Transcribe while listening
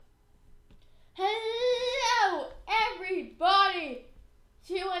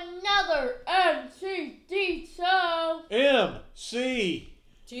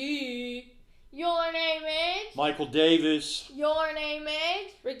Michael Davis. Your name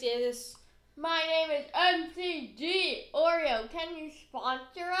is? Rick Davis. My name is MCD. Oreo, can you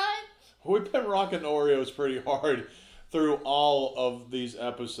sponsor us? We've been rocking Oreos pretty hard through all of these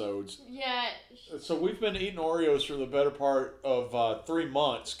episodes. Yes. So we've been eating Oreos for the better part of 3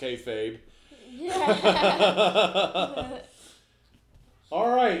 months, kayfabe. Yeah. All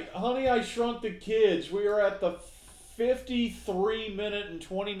right, Honey, I Shrunk the Kids. We are at the 53-minute and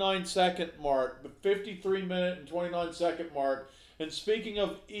 29-second mark. The 53-minute and 29-second mark. And speaking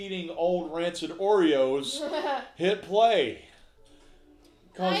of eating old rancid Oreos, hit play.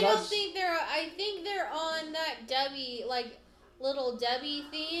 I think they're on that Debbie, like, little Debbie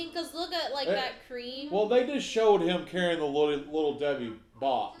thing. Because look at, like, that cream. Well, they just showed him carrying the little Debbie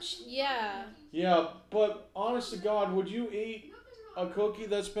box. Yeah. Yeah, but honest to God, would you eat a cookie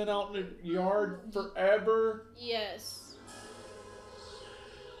that's been out in the yard forever? Yes.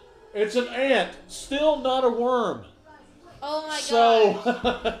 It's an ant, still not a worm. Oh my god.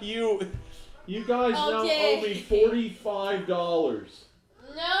 God. So you guys now owe me $45. No,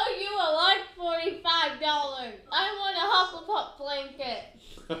 you are like $45. I want a Hufflepuff blanket.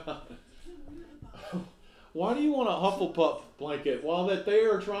 Why do you want a Hufflepuff blanket while that they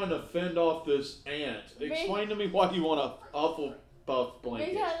are trying to fend off this ant? Explain to me why you want a Hufflepuff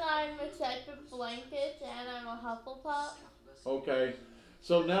blanket. Because I'm obsessed with blankets and I'm a Hufflepuff. Okay,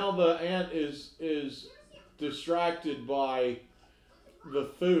 so now the ant is distracted by the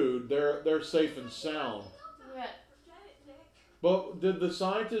food. They're safe and sound. Yeah. But did the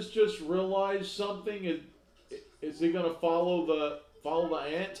scientist just realize something? Is he gonna follow the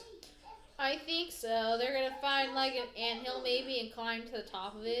ant? I think so. They're gonna find like an anthill maybe and climb to the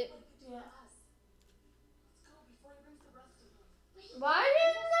top of it. Yeah. Why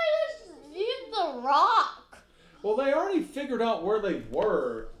didn't they just leave the rock? Well, they already figured out where they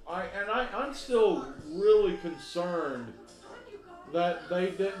were. I'm still really concerned that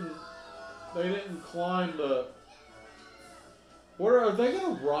they didn't climb the. Where are they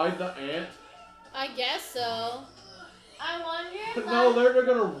gonna ride the ant? I guess so. I wonder if No, they're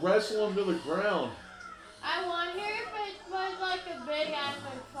gonna wrestle him to the ground. I wonder if it was like a big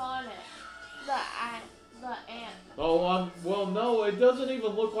animatronic. The ant. Oh, well, no, it doesn't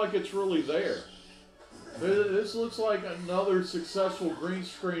even look like it's really there. This looks like another successful green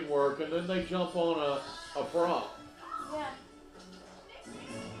screen work, and then they jump on a prop. Yeah.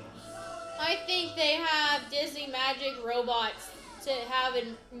 I think they have Disney magic robots to have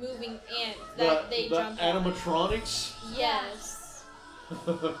a moving ant that they jump on. Animatronics? Yes.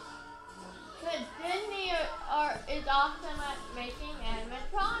 Because Disney is awesome at making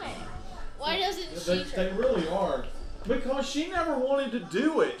animatronics. Why doesn't she? They really are. Because she never wanted to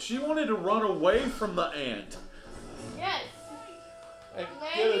do it. She wanted to run away from the ant. Yes. And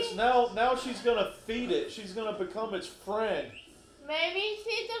kids, now she's gonna feed it. She's gonna become its friend. Maybe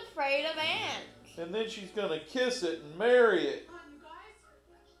she's afraid of ants. And then she's gonna kiss it and marry it.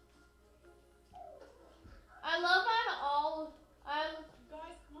 I love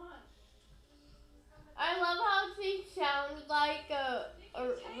how she sounds like a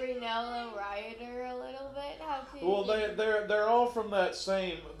Renella Rioter a little bit. Well, they're all from that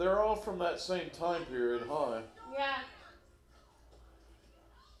same time period, huh? Yeah.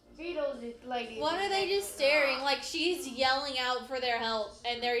 Beetlejuice lady. What are they just staring? Like she's yelling out for their help,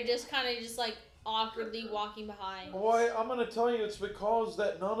 and they're just kind of just like awkwardly walking behind. Boy, I'm gonna tell you, it's because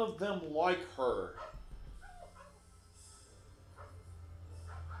that none of them like her.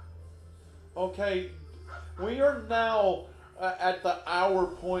 Okay, we are now at the hour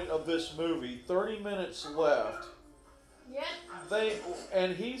point of this movie. 30 minutes left. Yep.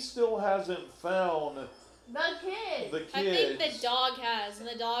 And he still hasn't found the kids. I think the dog has, and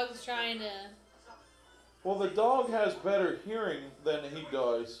the dog's trying to. Well, the dog has better hearing than he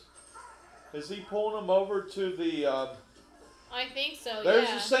does. Is he pulling him over to the? I think so. There's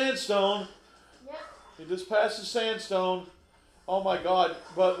yeah. the sandstone. Yep. He just passed the sandstone. Oh my God!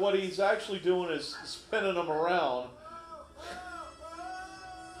 But what he's actually doing is spinning them around.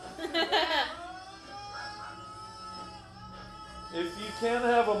 If you can't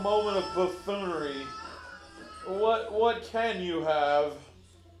have a moment of buffoonery, what can you have?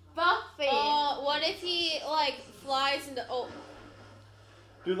 Buffy. What if he like flies into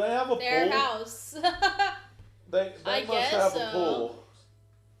Do they have a their pool? house? They I must guess have so. a pool.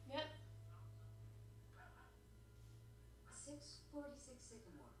 Yep. 646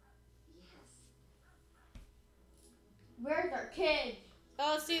 Sycamore. Yes. Where's our kids?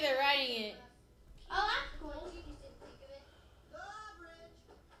 Oh, see, they're riding it. Oh, that's cool.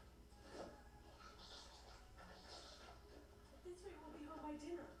 This way we'll be home by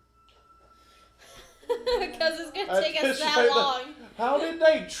dinner. Because it's gonna At take us this that rate, long. How did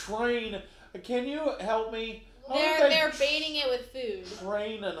they train? Can you help me? How did They're baiting it with food.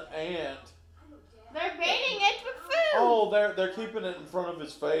 train an ant? They're baiting it with food. Oh, they're keeping it in front of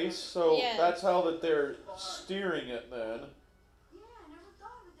his face, so Yes. that's how that they're steering it then, Yeah, I never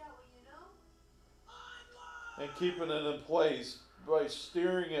thought of it that way, you know? and keeping it in place by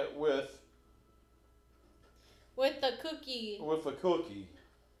steering it with The cookie. a cookie.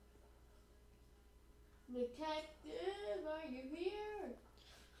 Detective, are you here?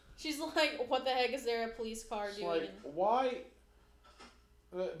 She's like, what the heck is there a police car It's doing? like, why?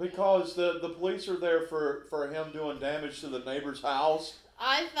 Because the police are there for him doing damage to the neighbor's house.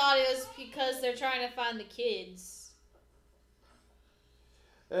 I thought it was because they're trying to find the kids.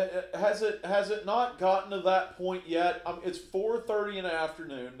 Has it not gotten to that point yet? It's 4:30 in the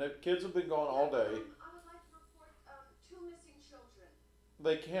afternoon. The kids have been gone all day. I would like to report 2 missing children.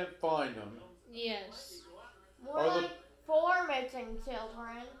 They can't find them. Yes. More Are the- like 4 missing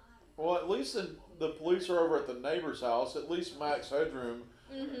children. Well, at least the police are over at the neighbor's house. At least Max Headroom.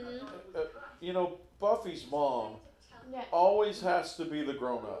 Mm-hmm. Buffy's mom Yeah. always has to be the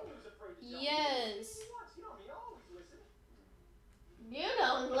grown-up. Yes. You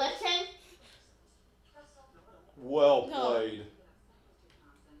don't listen. Well No. played.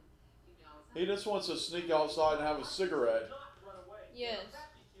 He just wants to sneak outside and have a cigarette. Yes.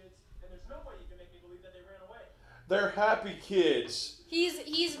 They're happy kids.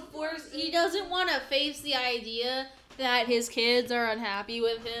 He's forced. He doesn't want to face the idea that his kids are unhappy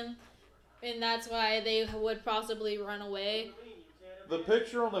with him, and that's why they would possibly run away. The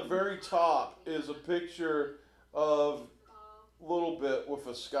picture on the very top is a picture of Little Bit with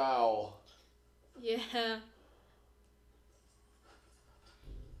a scowl. Yeah.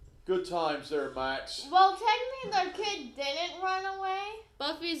 Good times there, Max. Well, technically, their kid didn't run away.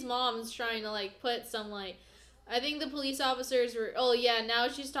 Buffy's mom's trying to put some I think the police officers were. Oh yeah, now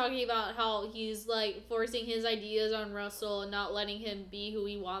she's talking about how he's forcing his ideas on Russell and not letting him be who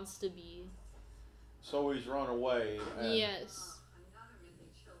he wants to be. So he's run away. And Yes. Another missing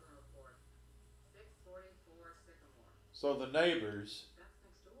children report. 644 Sycamore. So the neighbors. That's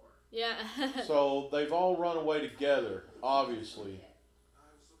next door. Yeah. So they've all run away together, obviously.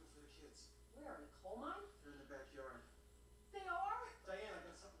 I was looking for the kids. Where, in the coal mine? They're in the backyard. They are? Diane, I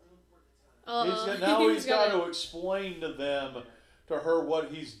got something real important to tell you. He's got to explain to them, to her,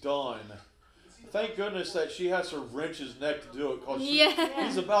 what he's done. Thank goodness that she has to wrench his neck to do it, because Yeah.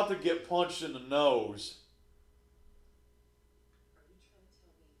 he's about to get punched in the nose. Are you trying to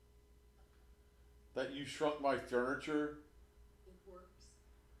tell me That you shrunk my furniture. it works?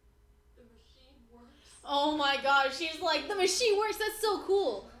 The machine works? Oh my gosh, she's like, the machine works. That's so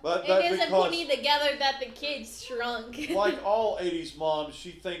cool. But It that isn't because, putting together that the kids shrunk. like all 80s moms,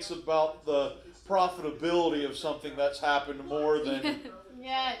 she thinks about the profitability of something that's happened more than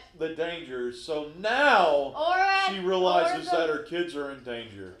Yes. the dangers. So now Or she realizes that her kids are in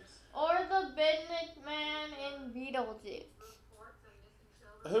danger. Or the businessman in Beetlejuice. Reports of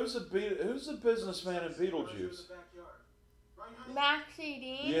missing children. Who's the businessman in Beetlejuice? In the backyard. Right, honey?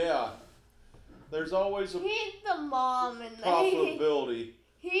 MCD. Yeah. There's always a He's the mom in the profitability.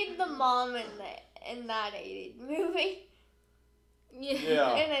 He's the mom in that 80s movie.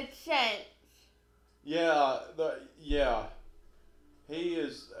 Yeah. In a sense. Yeah. He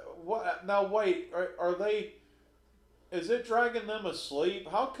is. What? Now wait. Are they? Is it dragging them asleep?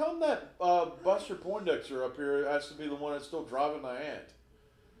 How come that Buster Poindexter up here has to be the one that's still driving the ant?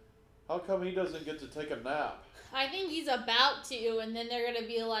 How come he doesn't get to take a nap? I think he's about to, and then they're gonna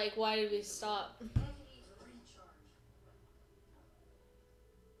be like, "Why did we stop?" Entities are in charge.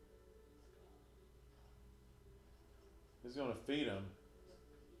 He's gonna feed him.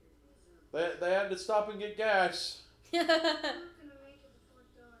 They had to stop and get gas. We're not gonna make it before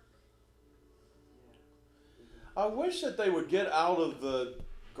dark. I wish that they would get out of the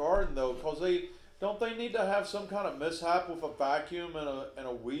garden though, cause they need to have some kind of mishap with a vacuum and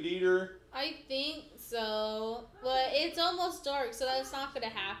a weed eater. I think so, but it's almost dark, so that's not gonna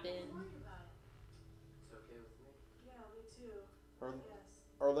happen. Worried about it. It's okay with me. Yeah, me too. Are, Yes.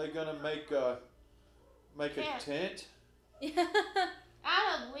 are they gonna make a Yeah. tent?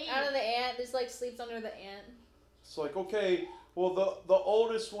 Out of leaves. Out of the ant, just sleeps under the ant. It's like, okay, well the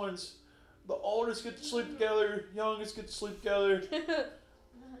oldest get to sleep together, youngest get to sleep together.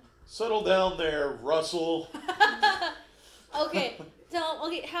 Settle down there, Russell. Okay,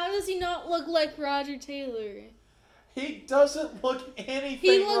 how does he not look like Roger Taylor? He doesn't look anything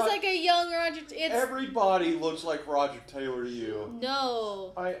He looks like a young Roger. Everybody looks like Roger Taylor to you.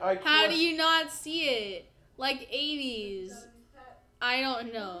 No. I How do you not see it? 80s. I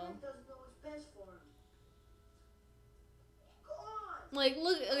don't know. Doesn't know what's best for him. Like,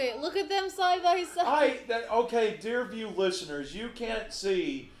 look at them side by side. Okay, dear view listeners, you can't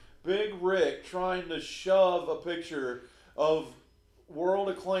see Big Rick trying to shove a picture of world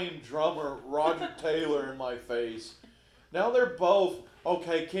acclaimed drummer Roger Taylor in my face. Now they're both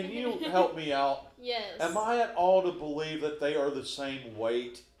okay. Can you help me out? Yes. Am I at all to believe that they are the same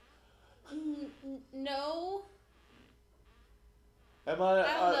weight? No. Am I don't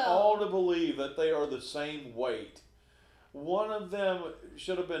at know. all to believe that they are the same weight? One of them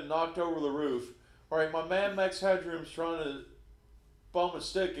should have been knocked over the roof. All right, my man Max Headroom's trying to bum a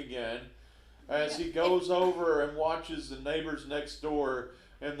stick again as he goes over and watches the neighbors next door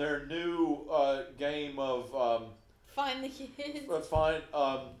in their new game of Find the kids.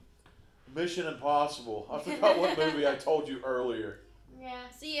 Mission Impossible. I forgot what movie I told you earlier. Yeah.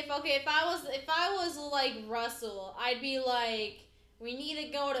 See, if I was like Russell, I'd be like, we need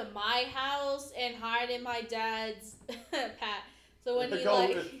to go to my house and hide in my dad's pat. So when he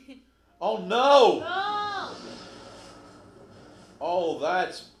like, Oh no! No.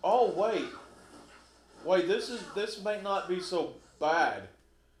 Wait. This may not be so bad.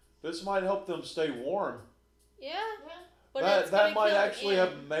 This might help them stay warm. yeah, but That might actually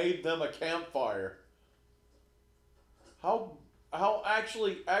have made them a campfire. How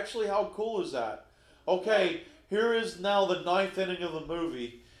cool is that? Okay, here is now the 9th inning of the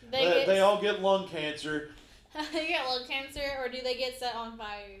movie. They all get lung cancer. They get lung cancer, or do they get set on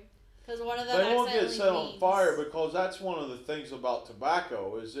fire? Because one of them They won't get accidentally set on beans. fire because that's one of the things about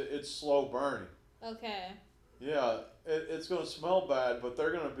tobacco is it's slow burning. Okay. Yeah, it's going to smell bad, but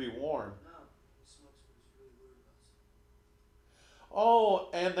they're going to be warm. No, he smokes what he's really worried about. Oh,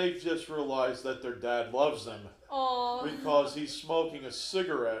 and they've just realized that their dad loves them Oh. because he's smoking a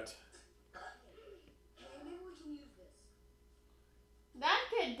cigarette. Hey, maybe we can use this. That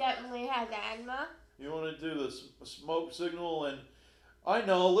kid definitely has asthma. You want to do the smoke signal and I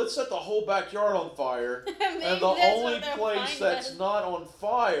know, let's set the whole backyard on fire. Maybe And the that's only what they'll place find that's us. not on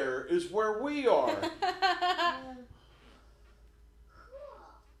fire is where we are.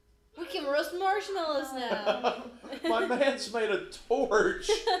 We can roast marshmallows now. My man's made a torch.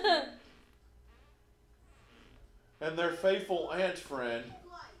 And their faithful ant friend.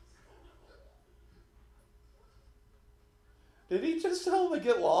 Did he just tell them to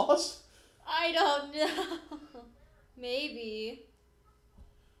get lost? I don't know. Maybe.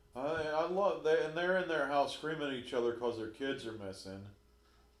 I love that, and they're in their house screaming at each other because their kids are missing.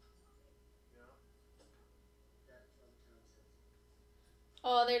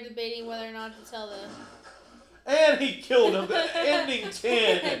 Oh, they're debating whether or not to tell them. And he killed him. Ending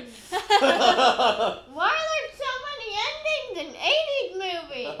 10. Why are there so many endings in 80s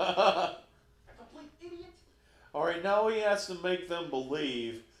movies? A complete idiot. All right, now he has to make them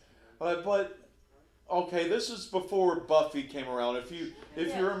believe. But okay, this is before Buffy came around. If you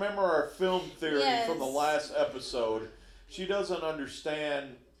remember our film theory from the Yes. last episode, she doesn't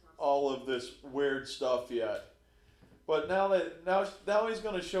understand all of this weird stuff yet. But now he's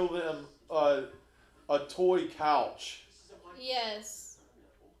going to show them a toy couch. Yes.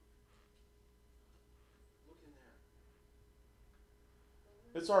 Look in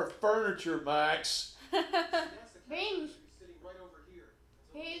there. It's our furniture, Max. That's the couch Beans. should be sitting right over here.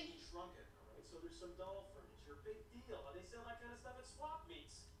 Until Beans. he shrunk it. All right, so there's some doll furniture. Big deal. They sell that kind of stuff at swap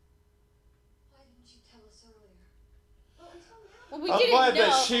meets. Why didn't you tell us earlier? Well, until now. Well, we I'm didn't glad know.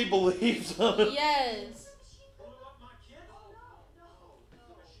 that she believes him. Yes. Blew up my kid? No. The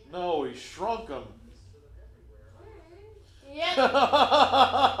machine No, he shrunk him. pieces of them everywhere. Yeah,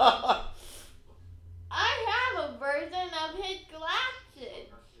 Yep. I have a version of his glasses.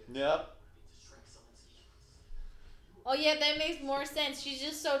 To shrink someone's ego. Oh yeah, that makes more sense. She's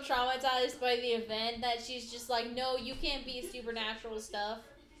just so traumatized by the event that she's just like, no, you can't be supernatural stuff.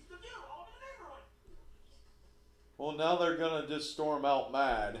 Every piece of you all over the neighborhood. Well, now they're gonna just storm out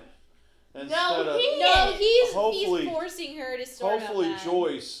mad. No, Instead he No, he's Hopefully- forcing her to storm out hopefully mad.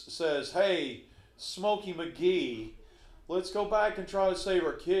 Joyce says, "Hey, Smokey McGee, let's go back and try to save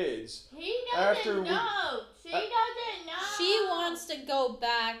our kids." He After doesn't we- know. She doesn't know. She wants to go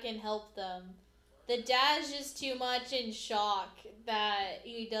back and help them. The dad's just too much in shock that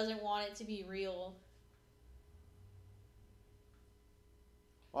he doesn't want it to be real.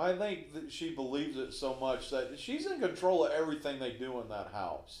 I think that she believes it so much that she's in control of everything they do in that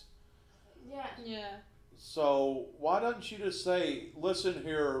house. Yeah. Yeah. So why doesn't she just say, "Listen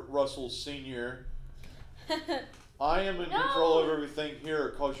here, Russell Sr., I am in No. control of everything here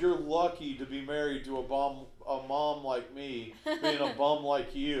because you're lucky to be married to a mom like me, being a bum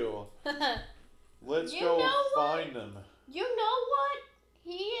like you. Let's You go know what? find them." You know what?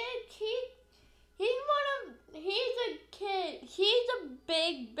 He is. He's one of he's a kid. He's a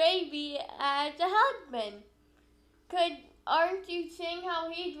big baby as a husband. Aren't you seeing how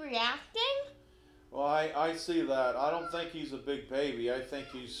he's reacting? Well, I see that. I don't think he's a big baby. I think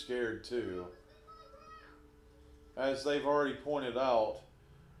he's scared too. As they've already pointed out.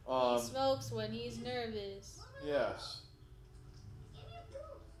 He smokes when he's nervous. Yes.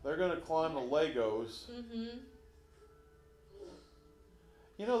 They're going to climb the Legos. Mm-hmm.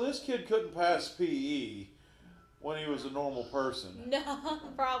 You know, this kid couldn't pass PE when he was a normal person. No,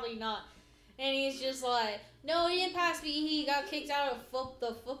 probably not. And he's just like, no, he didn't pass me. He got kicked out of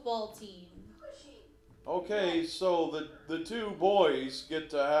the football team. Okay, so the two boys get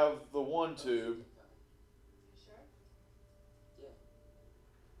to have the one tube.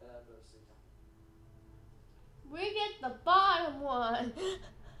 We get the bottom one.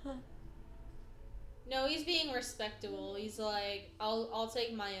 No, he's being respectable. He's like, I'll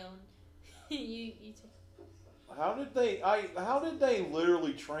take my own. you take. How did they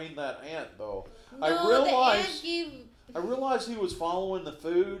literally train that ant though? No, I realized he was following the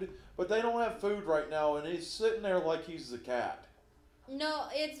food, but they don't have food right now, and he's sitting there like he's the cat. No,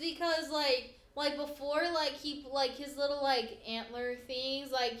 it's because like before, like he like his little like antler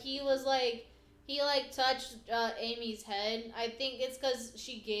things, like he touched Amy's head. I think it's because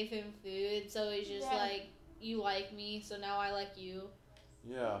she gave him food, so he's just like, you like me, so now I like you.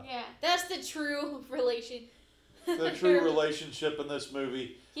 Yeah. Yeah. That's the true relation. The true relationship in this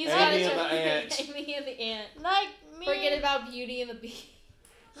movie. He's Amy and the ant. Amy and the ant. Like me. Forget about Beauty and the Beast.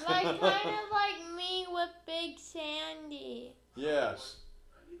 Like kind of like me with Big Sandy. Yes.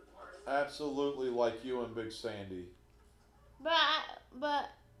 Absolutely like you and Big Sandy.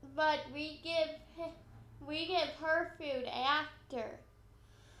 But we give her food after.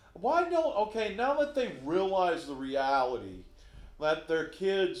 Why don't, okay, now that they realize the reality that their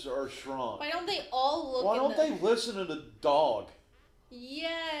kids are shrunk, Why don't they all look why in don't they listen to the dog?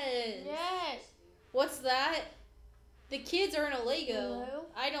 Yes. Yes. What's that? The kids are in a Lego. Hello?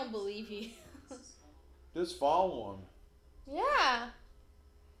 I don't believe you. Just follow them. Yeah.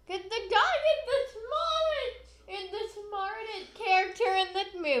 Cause the dog is the smartest character in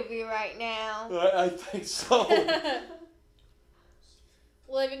this movie right now. I think so.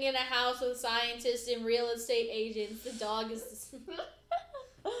 Living in a house with scientists and real estate agents, the dog is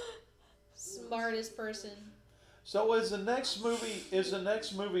the smartest person. So is the next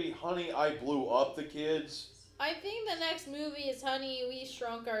movie Honey, I Blew Up the Kids? I think the next movie is Honey, We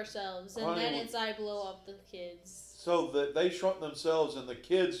Shrunk Ourselves, and then it's I Blow Up the Kids. So that they shrunk themselves and the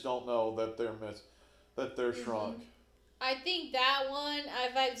kids don't know that they're shrunk. I think that one,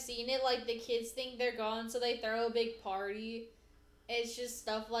 if I've seen it, like the kids think they're gone, so they throw a big party. It's just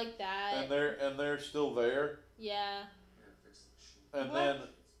stuff like that. And they're still there. Yeah. And then.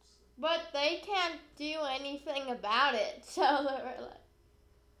 But they can't do anything about it, so they're like.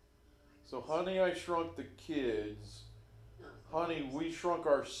 So Honey, I Shrunk the Kids. Honey, We Shrunk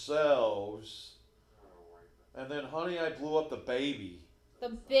Ourselves. And then Honey, I Blew Up the Baby. The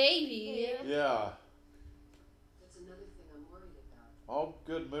baby? Yeah. That's another thing I'm worried about. All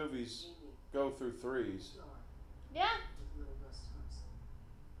good movies go through threes. Yeah.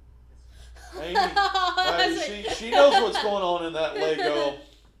 Amy, she knows what's going on in that Lego.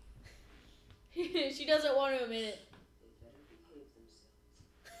 She doesn't want to admit it.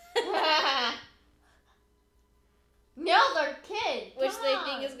 No, they're kids. Which Come they on.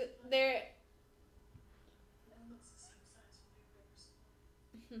 think is they're.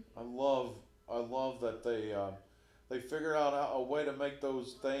 I love that they figured out a way to make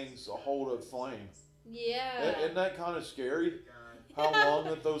those things hold a flame. Yeah. Isn't that kind of scary? How long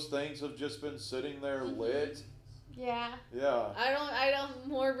that those things have just been sitting there lit? Yeah. Yeah. I don't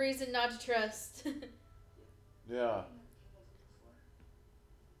more reason not to trust. Yeah.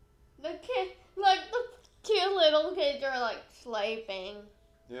 The kid, like the two little kids are like sleeping.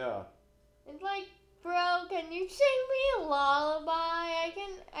 Yeah. It's like, bro, can you sing me a lullaby? I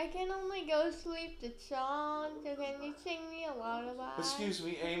can only go sleep to song, so can you sing me a lullaby? Excuse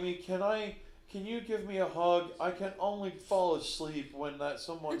me, Amy, can you give me a hug? I can only fall asleep when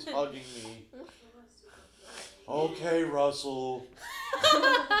someone's hugging me. Okay, Russell.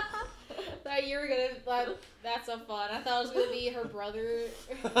 Thought you were gonna. That's so fun. I thought it was gonna be her brother.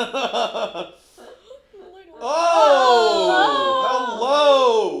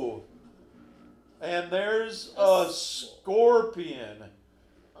 Hello! And there's a scorpion.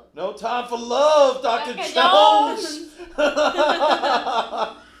 No time for love, Dr. Jones!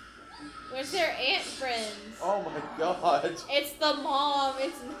 Where's their ant friends? Oh my god. It's the mom.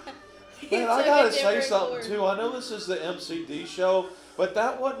 It's not. Man, I gotta say something too. I know this is the MCD show, but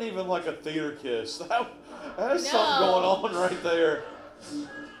that wasn't even like a theater kiss. There's something going on right there.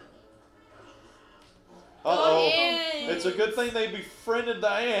 Uh-oh. Ants. It's a good thing they befriended the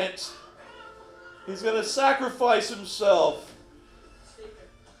ants. He's going to sacrifice himself.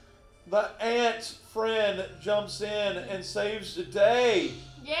 The ant friend jumps in and saves the day.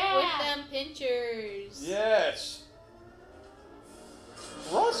 Yeah. With them pinchers. Yes.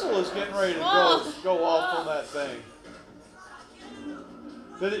 Russell is getting ready to Whoa. go off on that thing.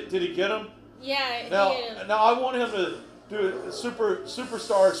 Did he get him? Yeah, he hit him. Now I want him to do a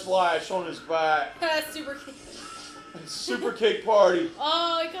superstar splash on his back. Super kick. Super kick party.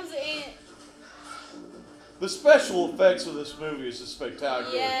 Oh, here comes the ant. The special effects of this movie is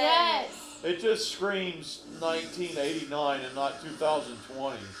spectacular. Yes. It just screams 1989 and not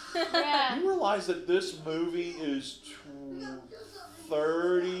 2020. Yeah. You realize that this movie is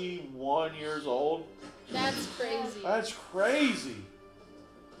 31 years old? That's crazy. That's crazy.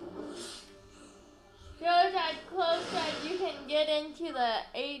 Shows as close as you can get into the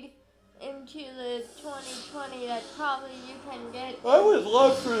 2020 that probably you can get. I would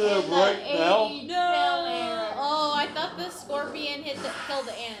love for them in the right now. 80s film era. Oh, I thought the scorpion killed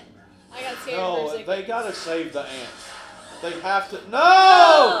the ant. I got scared for a No, second. they gotta save the ant. They have to.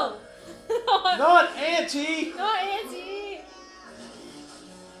 No! No! Not Auntie! Not Auntie!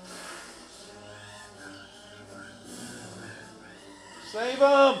 Save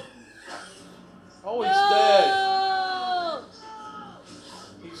him! Oh, he's dead.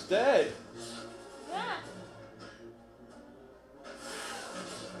 He's dead. Yeah.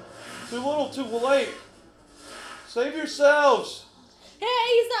 Too little, too late. Save yourselves. Hey,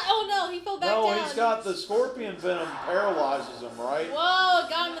 he's not. Oh no, he fell back down. No, he's got the scorpion venom paralyzes him, right? Whoa,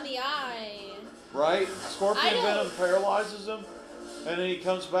 got him in the eye. Right? I Scorpion know. venom paralyzes him, and then he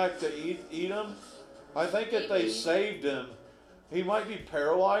comes back to eat him. I think that they Maybe. saved him. He might be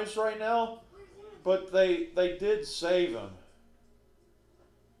paralyzed right now, but they did save him.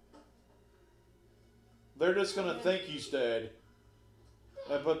 They're just gonna think he's dead.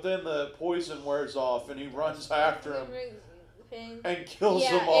 But then the poison wears off, and he runs after him and kills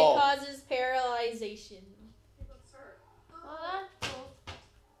them all. It causes paralyzation. Oh, that's cool.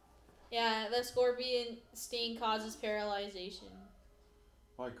 Yeah, the scorpion sting causes paralyzation.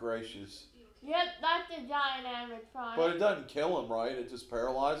 My gracious. Yep, that's a giant animatronic. But it doesn't kill him, right? It just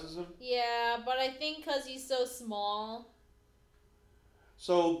paralyzes him. Yeah, but I think because he's so small.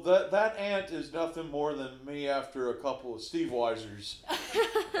 So that ant is nothing more than me after a couple of Steve Weisers,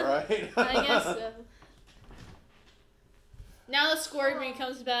 right? I guess so. Now the scorpion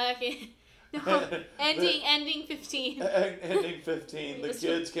comes back and ending 15. Ending 15. The The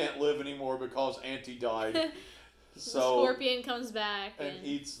kids can't live anymore because Auntie died. The So scorpion comes back and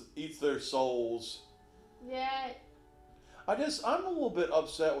eats their souls. Yeah. I'm a little bit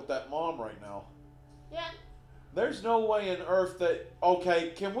upset with that mom right now. Yeah. There's no way in earth that,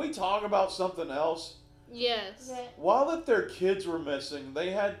 okay, can we talk about something else? Yes. Yeah. While that their kids were missing, they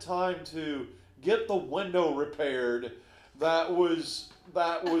had time to get the window repaired that was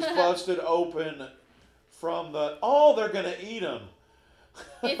busted open from the, oh, they're going to eat them.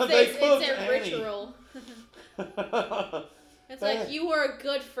 It's a ritual. It's like, you are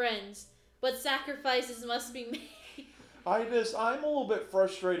good friends, but sacrifices must be made. I'm a little bit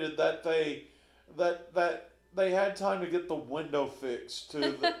frustrated that they had time to get the window fixed to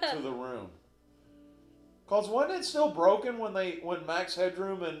the room. Cause wasn't it still broken when Max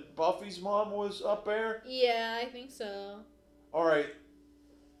Headroom and Buffy's mom was up there? Yeah, I think so. All right.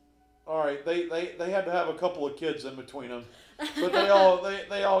 They had to have a couple of kids in between them, but they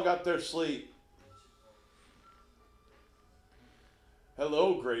all got their sleep.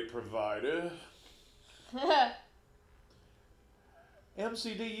 Hello, great provider.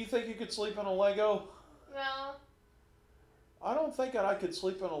 MCD, you think you could sleep in a Lego? No. I don't think that I could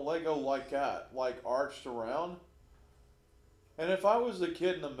sleep in a Lego like that, like arched around. And if I was the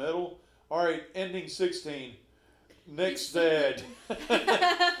kid in the middle, all right, ending 16, Nick's dead.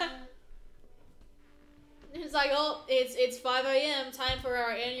 It's like, oh, it's 5 a.m. Time for our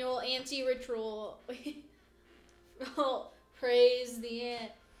annual auntie ritual. Oh, praise the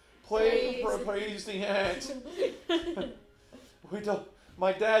ant. Praise the ant.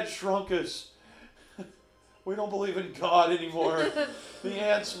 My dad shrunk us. We don't believe in God anymore. The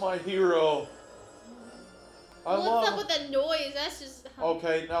ant's my hero. What's up with that noise? That's just...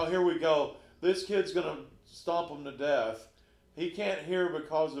 Okay, now here we go. This kid's gonna stomp him to death. He can't hear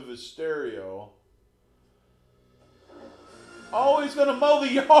because of his stereo. Oh, he's gonna mow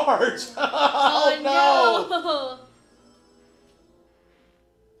the yards. Oh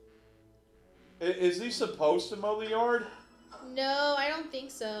no! Is he supposed to mow the yard? No, I don't think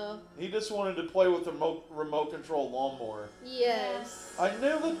so. He just wanted to play with the remote control lawnmower. Yes. I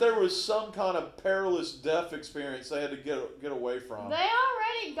knew that there was some kind of perilous death experience they had to get away from. They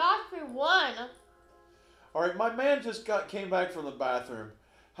already got through one. All right, my man just came back from the bathroom.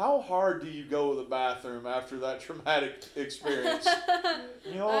 How hard do you go to the bathroom after that traumatic experience?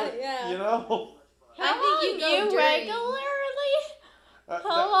 You know, yeah. you know. How I think you long go you during. regularly?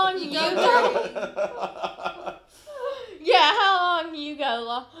 How long You you go go? Yeah, how long you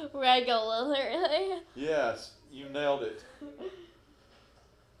go regularly? Yes, you nailed it.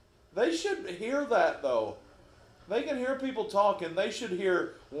 They should hear that though. They can hear people talking. They should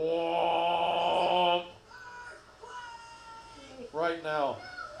hear "Womp" right now.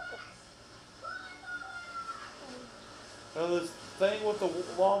 Now this thing with the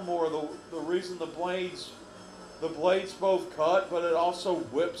lawnmower, the reason the blades both cut, but it also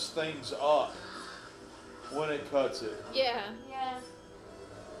whips things up when it cuts it. Yeah. Yeah.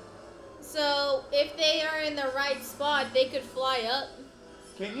 So if they are in the right spot, they could fly up.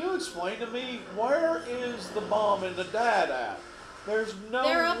 Can you explain to me where is the mom and the dad at? There's no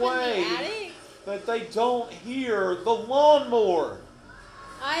They're up way in the attic. that they don't hear the lawnmower.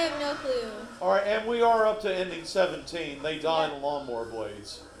 I have no clue. All right, and we are up to ending 17. They die in the lawnmower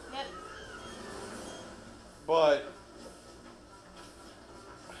blades. Yep. But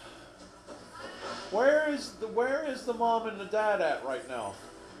where is the mom and the dad at right now?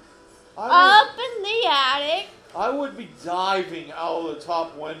 Up in the attic. I would be diving out of the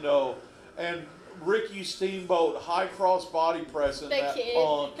top window and Ricky Steamboat high cross body pressing The that kid.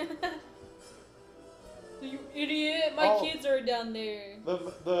 punk. You idiot! My Oh. kids are down there.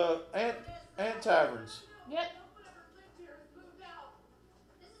 The ant taverns. Yep.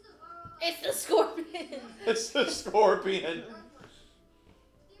 It's the scorpion. It's the scorpion.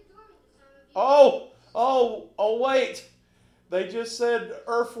 Oh, wait. They just said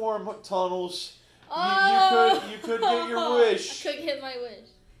earthworm tunnels. Oh. You could get your wish. I could get my wish.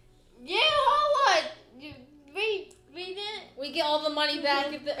 Yeah, what? We didn't. We get all the money back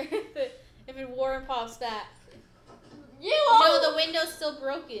if it Warren pops back. You No, owe, the window's still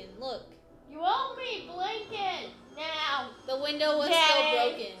broken. Look, you owe me blanket now. the window was Daddy. still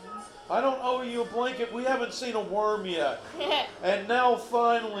broken. I don't owe you a blanket. We haven't seen a worm yet. And now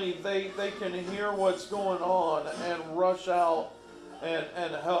finally they can hear what's going on and rush out and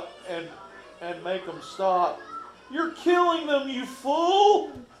help and make them stop. You're killing them, you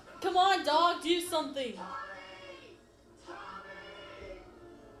fool! Come on, dog, do something.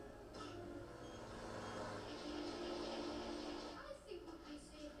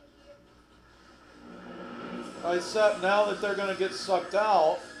 Except now that they're gonna get sucked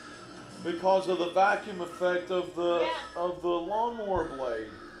out because of the vacuum effect of the lawnmower blade.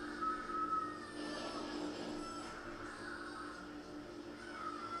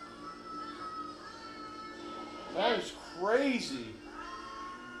 That is crazy.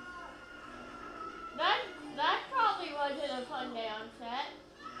 That probably wasn't a fun day on set.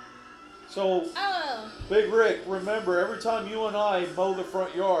 So, Oh. Big Rick, remember, every time you and I mow the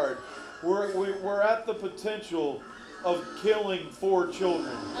front yard, we're at the potential of killing 4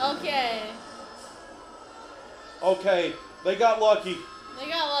 children. Okay. Okay, they got lucky, They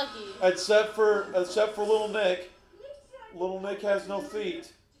got lucky. except for little Nick. Little Nick has no feet.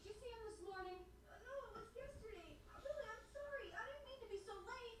 Did you see him this morning? No, it was yesterday. Really, I'm sorry. I didn't mean to be so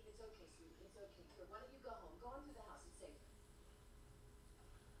late. It's okay, sweetie. It's okay. Here, why don't you go home? Go on through the house. It's safe.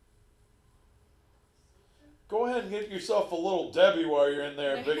 Go ahead and get yourself a little Debbie while you're in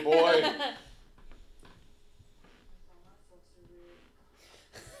there, big boy. A lot of folks are weird.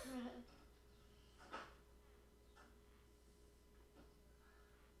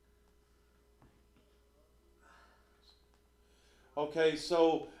 Okay,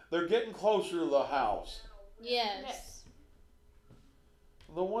 so they're getting closer to the house. Yes.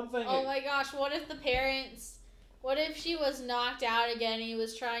 The one thing. Oh my gosh, what if she was knocked out again and he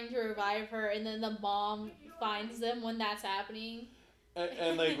was trying to revive her and then the mom finds them when that's happening?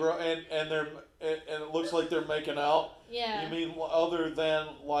 And they grow and it looks like they're making out. Yeah. You mean other than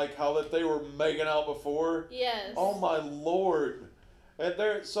like how that they were making out before? Yes. Oh my lord! And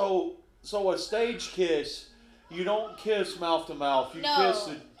they're so a stage kiss. You don't kiss mouth to mouth. You No. kiss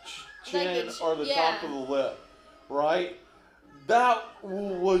the chin or the top yeah. of the lip, right? That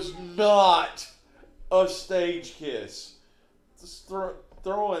was not a stage kiss. Just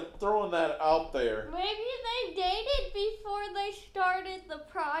throwing that out there. Maybe they dated before they started the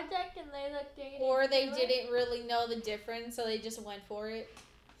project and they looked dated. Or they through it. didn't really know the difference, so they just went for it.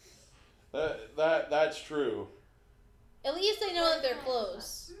 That's true. At least they know that they're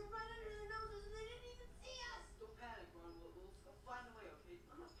close. We were right under their noses and they didn't even see us. Don't panic, Ron. We'll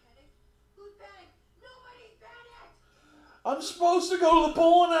I'm supposed to go to the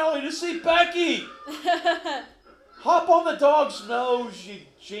bowling alley to see Becky. Hop on the dog's nose, you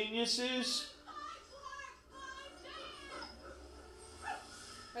geniuses.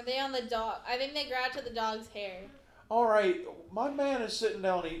 Are they on the dog? I think they grabbed to the dog's hair. All right, my man is sitting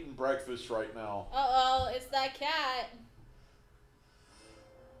down eating breakfast right now. Uh-oh, it's that cat.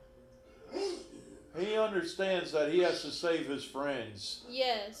 He understands that he has to save his friends.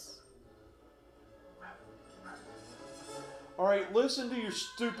 Yes. All right, listen to your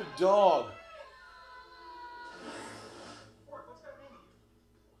stupid dog. Mark, what's that mean to you?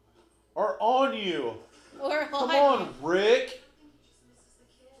 Or on you. Or Come on, Rick.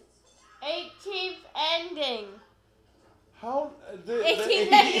 I think he just misses the kids. 18th ending. How? 18th he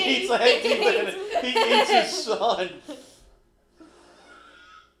ending. eats 18th ending. He eats his son. I'll tell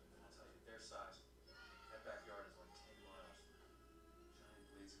you, their size. That backyard is like 10 miles. Giant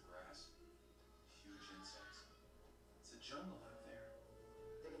blades of grass. Huge insects. It's a jungle out there.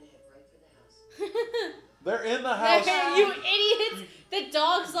 They're gonna head right for the house. They're in the house. You idiots! The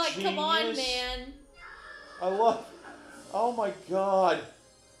dog's like, come on, Genius. man. I love. Oh my God.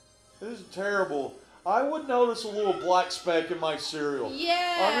 This is terrible. I would notice a little black speck in my cereal.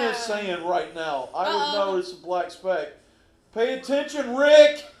 Yeah. I'm just saying right now. I would Uh-oh. notice a black speck. Pay attention,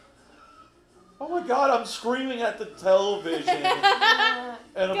 Rick! Oh my God, I'm screaming at the television. And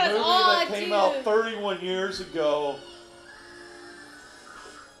a movie that came out 31 years ago.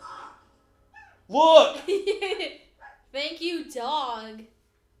 Look! Thank you, dog.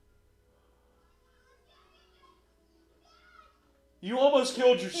 You almost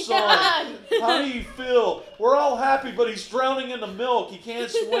killed your son. How do you feel? We're all happy, but he's drowning in the milk. He can't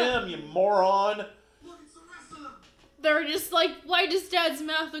swim, you moron. Look, it's the rest of them. They're just like, why does Dad's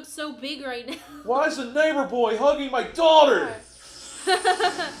mouth look so big right now? Why is the neighbor boy hugging my daughter? Obviously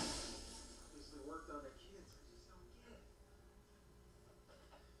worked on the kids. I just don't get it.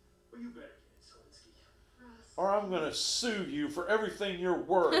 Well, you better get it, Solinsky. Or I'm going to sue you for everything you're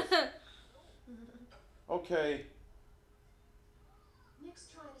worth. Okay. Nick's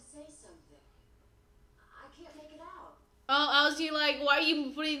trying to say something. I can't make it out. Oh, I was like, why are you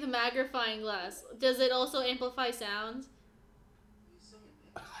putting the magnifying glass? Does it also amplify sounds?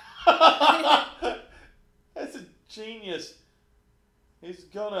 What are you saying, man? That's a genius. He's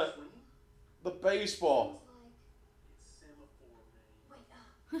gonna... Swinging? The baseball. It's like, It's semaphore,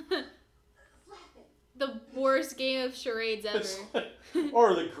 man. wait, flapping. The worst game of charades ever.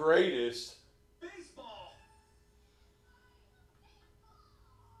 Or the greatest. Baseball.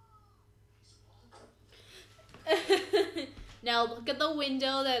 Now look at the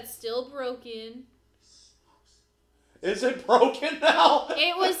window that's still broken. Is it broken now?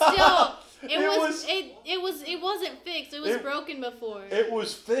 It was still. It was wasn't fixed. It was It- broken before. It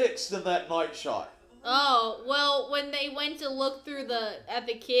was fixed in that night shot. Oh well, when they went to look through at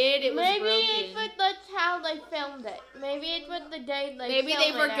the kid, it was Maybe broken. that's how they filmed it. Maybe it was the day they Maybe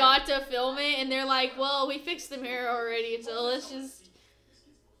they filmed it forgot to film it, and they're like, "Well, we fixed the mirror already, so let's just." This kid's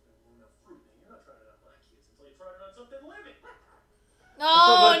supposed to be warming up fruit, man. You're not trying it on my kids until you tried it on something living.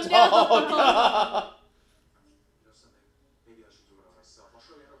 Oh The no! dog. You know something? Maybe I should do it on myself. I'll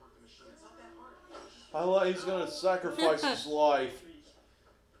show you how to work the machine. It's not that hard. He's gonna sacrifice his life.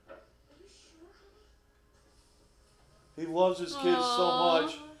 He loves his kids so Aw.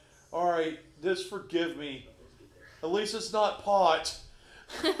 much. Alright, just forgive me. At least it's not pot.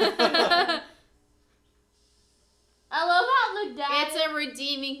 I love how the dad. It's a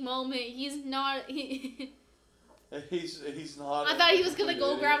redeeming moment. He's not. He's not. I thought he was gonna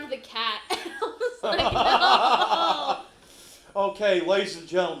go grab the cat. I was like, no. Okay, ladies and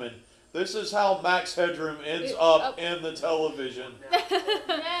gentlemen, this is how Max Headroom ends up in the television.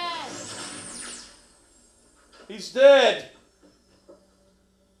 Yes. He's dead.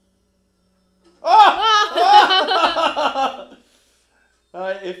 Ah!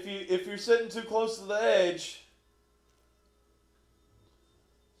 If you're sitting too close to the edge.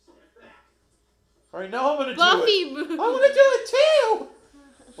 All right, now I'm gonna do it. Buffy moved. I'm gonna do it too.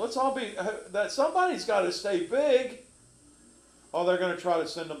 Let's all be. That somebody's got to stay big. Oh, they're gonna try to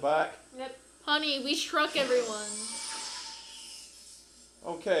send them back. Honey, we shrunk everyone.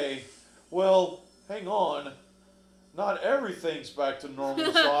 Okay. Well, hang on. Not everything's back to normal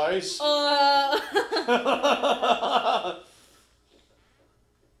size.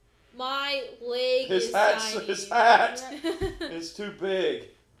 My leg His is hat's- tiny. his hat. It's too big.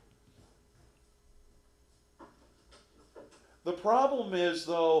 The problem is,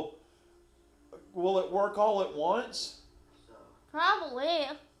 though, will it work all at once? So, Probably.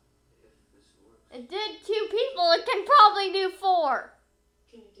 if this works. It did 2 people. It can probably do 4.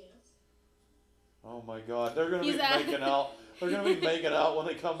 Can you dance? Oh my God, they're gonna He's be at- making out. They're gonna be making out when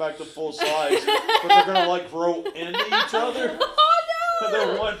they come back to full size, but they're gonna like grow into each other. Oh no!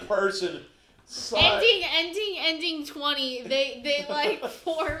 They're one person. Ending 20. They like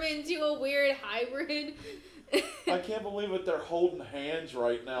form into a weird hybrid. I can't believe it. They're holding hands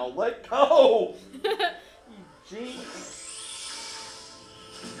right now. Let go. Jeez.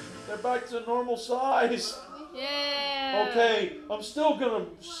 They're back to normal size. Yeah. Okay, I'm still gonna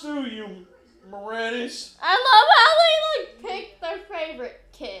sue you, Moranis. I love how they like pick their favorite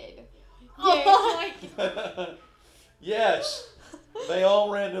kid. Oh my God. Yes, they all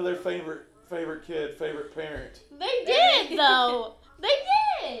ran to their favorite kid, favorite parent. They did though. They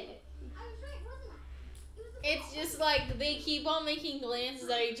did. I was right, wasn't I? It's just like they keep on making glances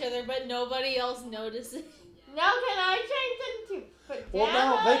at each other, but nobody else notices. Now can I change them to pajamas? Well,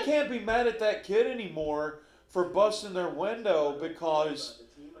 now they can't be mad at that kid anymore for busting their window because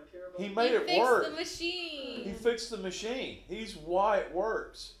he made it work. The machine. He fixed the machine. He's why it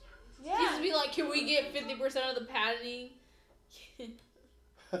works. He Yeah. used to be like, can we get 50% of the padding?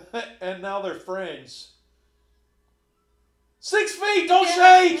 And now they're friends. 6 feet, don't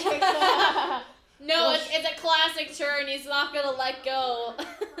shake! No, it's a classic turn. He's not gonna let go.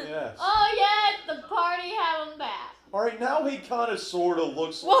 Yes. Oh yeah, the party have them back. All right, now he kind of sort of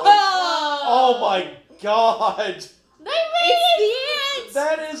looks Whoa! like... Oh my God! They made it. It's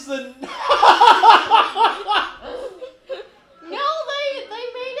That is the... No, they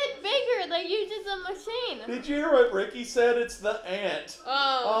made it bigger. They used it as a machine. Did you hear what Ricky said? It's the ant.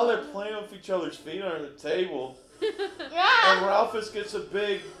 Oh. Oh, they're playing with each other's feet under the table. And Yeah. Ralphus gets a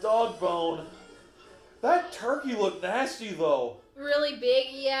big dog bone. That turkey looked nasty though. Really big?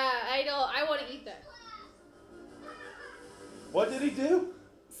 Yeah, I know. I want to eat that. What did he do?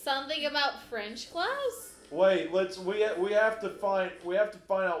 Something about French class? Wait, we have to find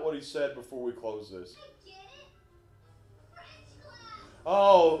out what he said before we close this. I get it. French class.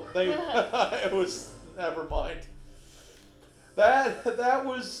 Oh, it was never mind. That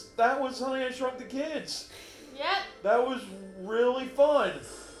was Honey, I Shrunk the Kids. Yep. That was really fun.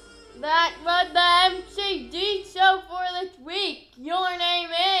 That was the MCD show for this week. Your name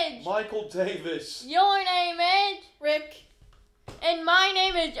is. Michael Davis. Your name is. Rick. And my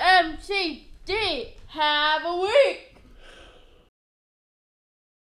name is MCD. Have a week.